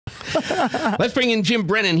Let's bring in Jim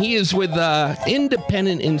Brennan. He is with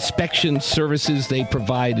Independent Inspection Services. They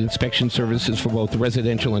provide inspection services for both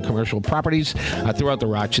residential and commercial properties throughout the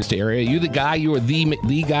Rochester area. You the guy? You are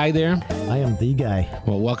the guy there? I am the guy.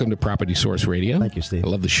 Well, welcome to Property Source Radio. Thank you, Steve. I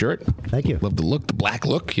love the shirt. Thank you. Love the look, the black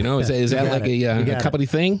look. You know, is that like a company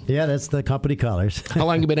thing? Yeah, that's the company colors. How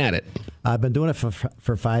long have you been at it? I've been doing it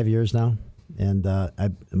for 5 years now. And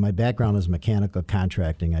my background is mechanical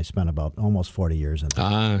contracting. I spent about almost 40 years in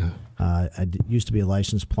that. I used to be a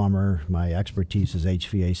licensed plumber. My expertise is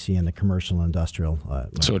HVAC and the commercial and industrial.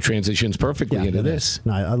 So it transitions perfectly into this.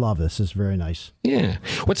 No, I love this. It's very nice. Yeah.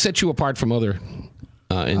 What sets you apart from other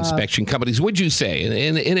inspection companies, would you say?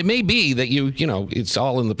 And it may be that it's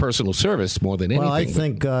all in the personal service more than anything. Well, I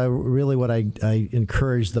think really what I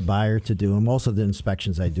encourage the buyer to do, and most of the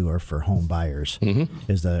inspections I do are for home buyers,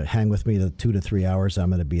 is to hang with me the 2 to 3 hours I'm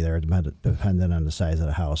going to be there, depending on the size of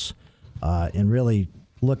the house, and really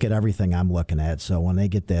look at everything I'm looking at. So when they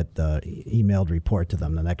get that emailed report to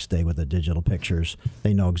them the next day with the digital pictures,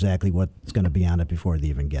 they know exactly what's going to be on it before they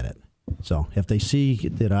even get it. So if they see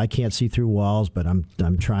that I can't see through walls, but I'm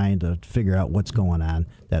trying to figure out what's going on,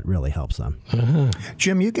 that really helps them.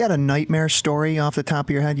 Jim, you got a nightmare story off the top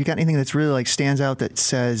of your head? You got anything that's really like stands out that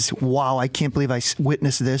says, "Wow, I can't believe I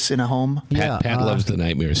witnessed this in a home"? Pat loves the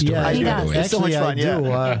nightmare story. Yeah, he does. It's so much fun. I do.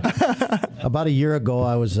 About a year ago,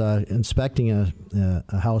 I was inspecting a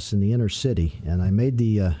house in the inner city, and I made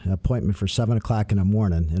the appointment for 7 o'clock in the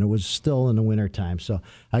morning, and it was still in the wintertime. So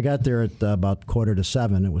I got there at about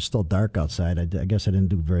 6:45. It was still dark outside. I guess I didn't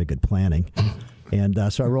do very good planning. And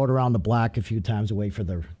so I rode around the block a few times to wait for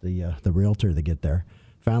the realtor to get there.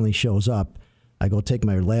 Finally shows up. I go take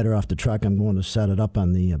my ladder off the truck. I'm going to set it up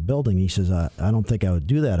on the building. He says, I don't think I would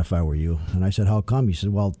do that if I were you. And I said, how come? He said,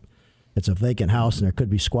 well, it's a vacant house and there could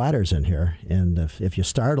be squatters in here. And if you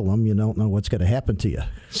startle them, you don't know what's going to happen to you.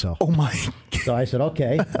 So, oh my. So I said,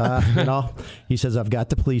 okay. He says, I've got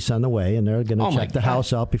the police on the way and they're going to check the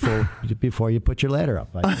house out before you put your ladder up.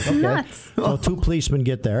 I said, okay. Nuts. So 2 policemen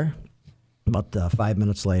get there about 5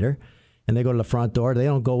 minutes later, and they go to the front door. They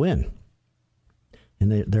don't go in.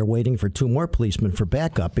 And they're waiting for 2 more policemen for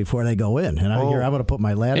backup before they go in. And I'm going to put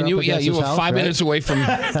my ladder up against you his were house, 5 minutes away from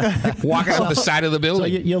walking up the side of the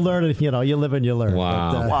building. So you learn it, you live and you learn.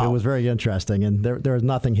 Wow. But, It was very interesting, and there was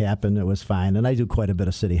nothing happened. It was fine. And I do quite a bit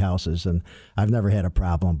of city houses, and I've never had a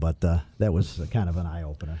problem, but that was kind of an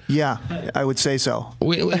eye-opener. Yeah, I would say so.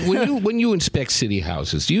 When you inspect city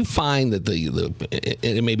houses, do you find that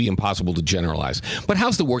it may be impossible to generalize, but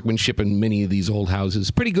how's the workmanship in many of these old houses?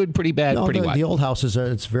 Pretty good, pretty bad, pretty what? The old houses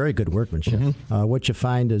it's very good workmanship. What you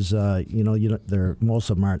find is most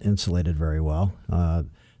of them aren't insulated very well.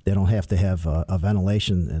 They don't have to have a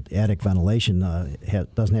ventilation. Attic ventilation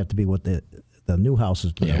doesn't have to be what the new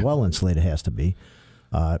houses well insulated has to be.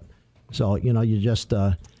 So you just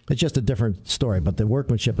it's just a different story. But the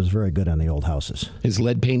workmanship is very good on the old houses. Is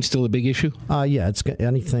lead paint still a big issue? Yeah, it's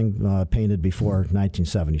anything painted before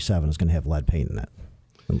 1977 is going to have lead paint in it.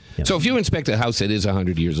 So if you inspect a house that is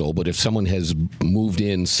 100 years old, but if someone has moved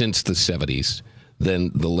in since the 70s, then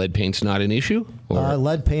the lead paint's not an issue?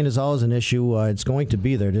 Lead paint is always an issue. It's going to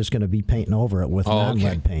be there. There's going to be painting over it with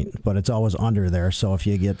non-lead paint, but it's always under there. So if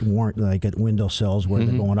you get like at windowsills where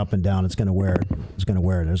they're going up and down, it's going to wear it. It's going to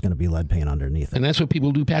wear it. There's going to be lead paint underneath it. And that's what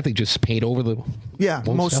people do, Pat? They just paint over the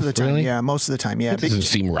most of the time. Really? Yeah, most of the time. Yeah, that doesn't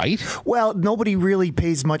seem right. Well, nobody really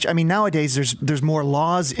pays much. I mean, nowadays there's more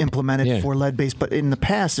laws implemented for lead-based, but in the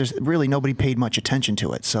past, there's really nobody paid much attention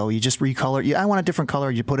to it. So you just recolor. I want a different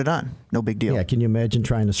color. You put it on. No big deal. Yeah, can you imagine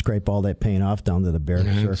trying to scrape all that paint off down to the bare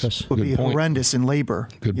surface? Would be horrendous in labor.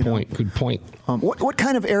 Good point. Good point. What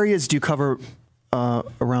kind of areas do you cover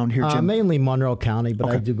around here, Jim? Mainly Monroe County, but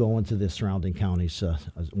I do go into the surrounding counties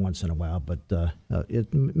once in a while. But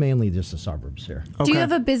mainly just the suburbs here. Okay. Do you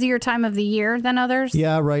have a busier time of the year than others?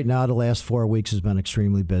 Yeah, right now the last 4 weeks has been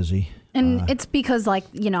extremely busy. And it's because,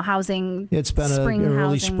 housing. It's been spring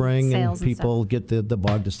early spring, and sales people get the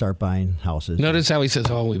bug to start buying houses. Notice how he says,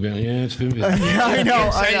 we've been, it's been busy. I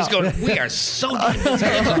know. He's going, we are so busy.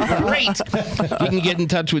 It's great. You can get in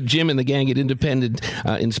touch with Jim and the gang at Independent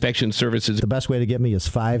Inspection Services. The best way to get me is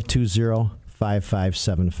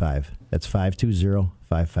 520-5575. That's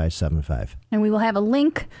 520-5575. And we will have a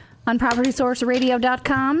link on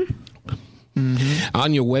PropertySourceRadio.com.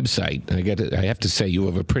 On your website, I have to say, you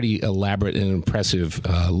have a pretty elaborate and impressive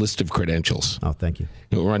list of credentials. Oh, thank you.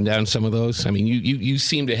 You'll run down some of those? I mean, you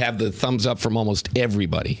seem to have the thumbs up from almost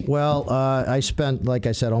everybody. Well, I spent, like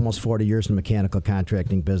I said, almost 40 years in the mechanical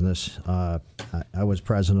contracting business. I was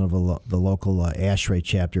president of the local ASHRAE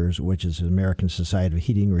chapters, which is the American Society of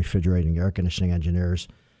Heating, Refrigerating, Air Conditioning Engineers.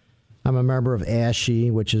 I'm a member of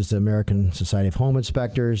ASHE, which is the American Society of Home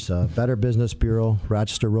Inspectors, Better Business Bureau,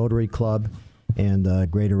 Rochester Rotary Club, and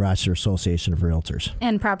Greater Rochester Association of Realtors.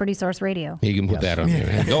 And Property Source Radio. You can put that on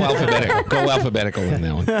there. Go alphabetical. Go alphabetical on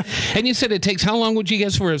that one. And you said it takes, how long would you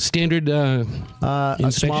guess for a standard a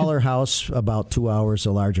smaller house, about 2 hours.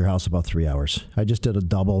 A larger house, about 3 hours. I just did a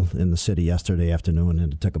double in the city yesterday afternoon,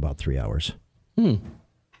 and it took about 3 hours.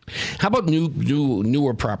 How about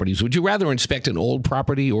newer properties? Would you rather inspect an old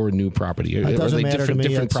property or a new property? It doesn't matter to me.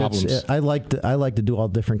 Different problems? I like to do all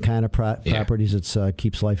different kind of properties. It's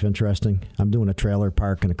keeps life interesting. I'm doing a trailer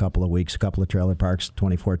park in a couple of weeks. A couple of trailer parks,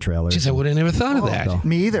 24 trailers. Jeez, I would have never thought of that. So,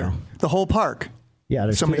 Me either. The whole park. Yeah,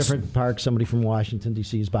 there's 2 different parks. Somebody from Washington,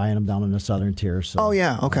 D.C. is buying them down in the southern tier. So. Oh,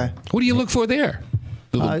 yeah, okay. What do you look for there?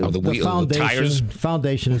 The foundation. Tires?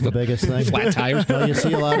 Foundation is the biggest thing. Flat tires? Well, you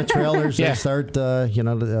see a lot of trailers. They start,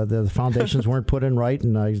 the foundations weren't put in right,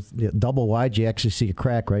 and double wide, you actually see a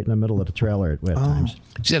crack right in the middle of the trailer at times.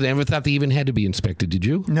 She said, I never thought they even had to be inspected. Did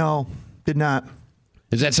you? No, did not.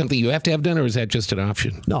 Is that something you have to have done, or is that just an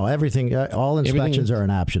option? No, everything. All inspections are an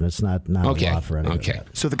option. It's not a law for anything. Okay.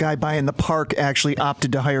 So the guy buying the park actually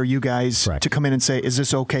opted to hire you guys to come in and say, is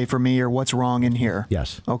this okay for me, or what's wrong in here?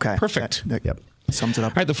 Yes. Okay. Perfect. Yep. Sums it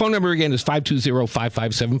up. All right, the phone number again is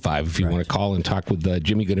 520-5575 if you want to call and talk with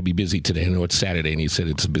Jimmy. Going to be busy today. I know it's Saturday, and he said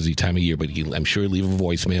it's a busy time of year, but I'm sure he'll leave a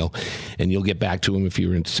voicemail, and you'll get back to him if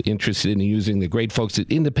you're interested in using the great folks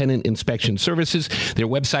at Independent Inspection Services. Their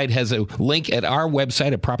website has a link at our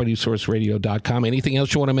website at PropertySourceRadio.com. Anything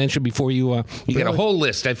else you want to mention before you got a whole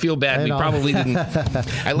list? I feel bad. We probably didn't.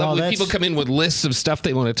 I love when people come in with lists of stuff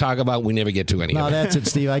they want to talk about. We never get to any of it. No, that's it,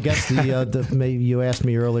 Steve. I guess maybe you asked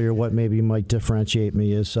me earlier what maybe might differentiate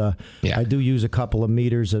me is I do use a couple of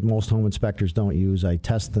meters that most home inspectors don't use. I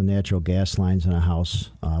test the natural gas lines in a house,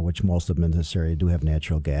 which most of them in this area do have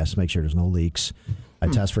natural gas. Make sure there's no leaks. I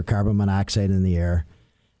test for carbon monoxide in the air.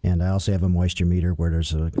 And I also have a moisture meter where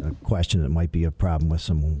there's a question that might be a problem with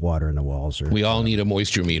some water in the walls. We all need a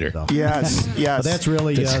moisture meter. So. Yes. But that's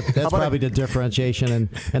really that's probably the differentiation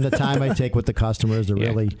and the time I take with the customers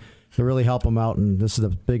to really help them out. And this is the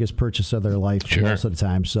biggest purchase of their life most of the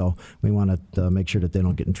time. So we want to make sure that they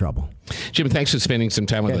don't get in trouble. Jim, thanks for spending some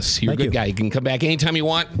time with us. You're a good guy. You can come back anytime you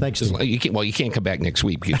want. Thanks. You can't come back next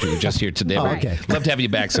week because you were just here today. Okay. Love to have you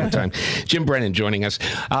back sometime. Jim Brennan joining us.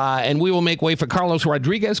 And we will make way for Carlos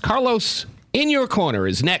Rodriguez. Carlos, in your corner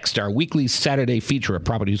is next, our weekly Saturday feature of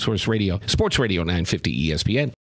Property Source Radio, Sports Radio 950 ESPN.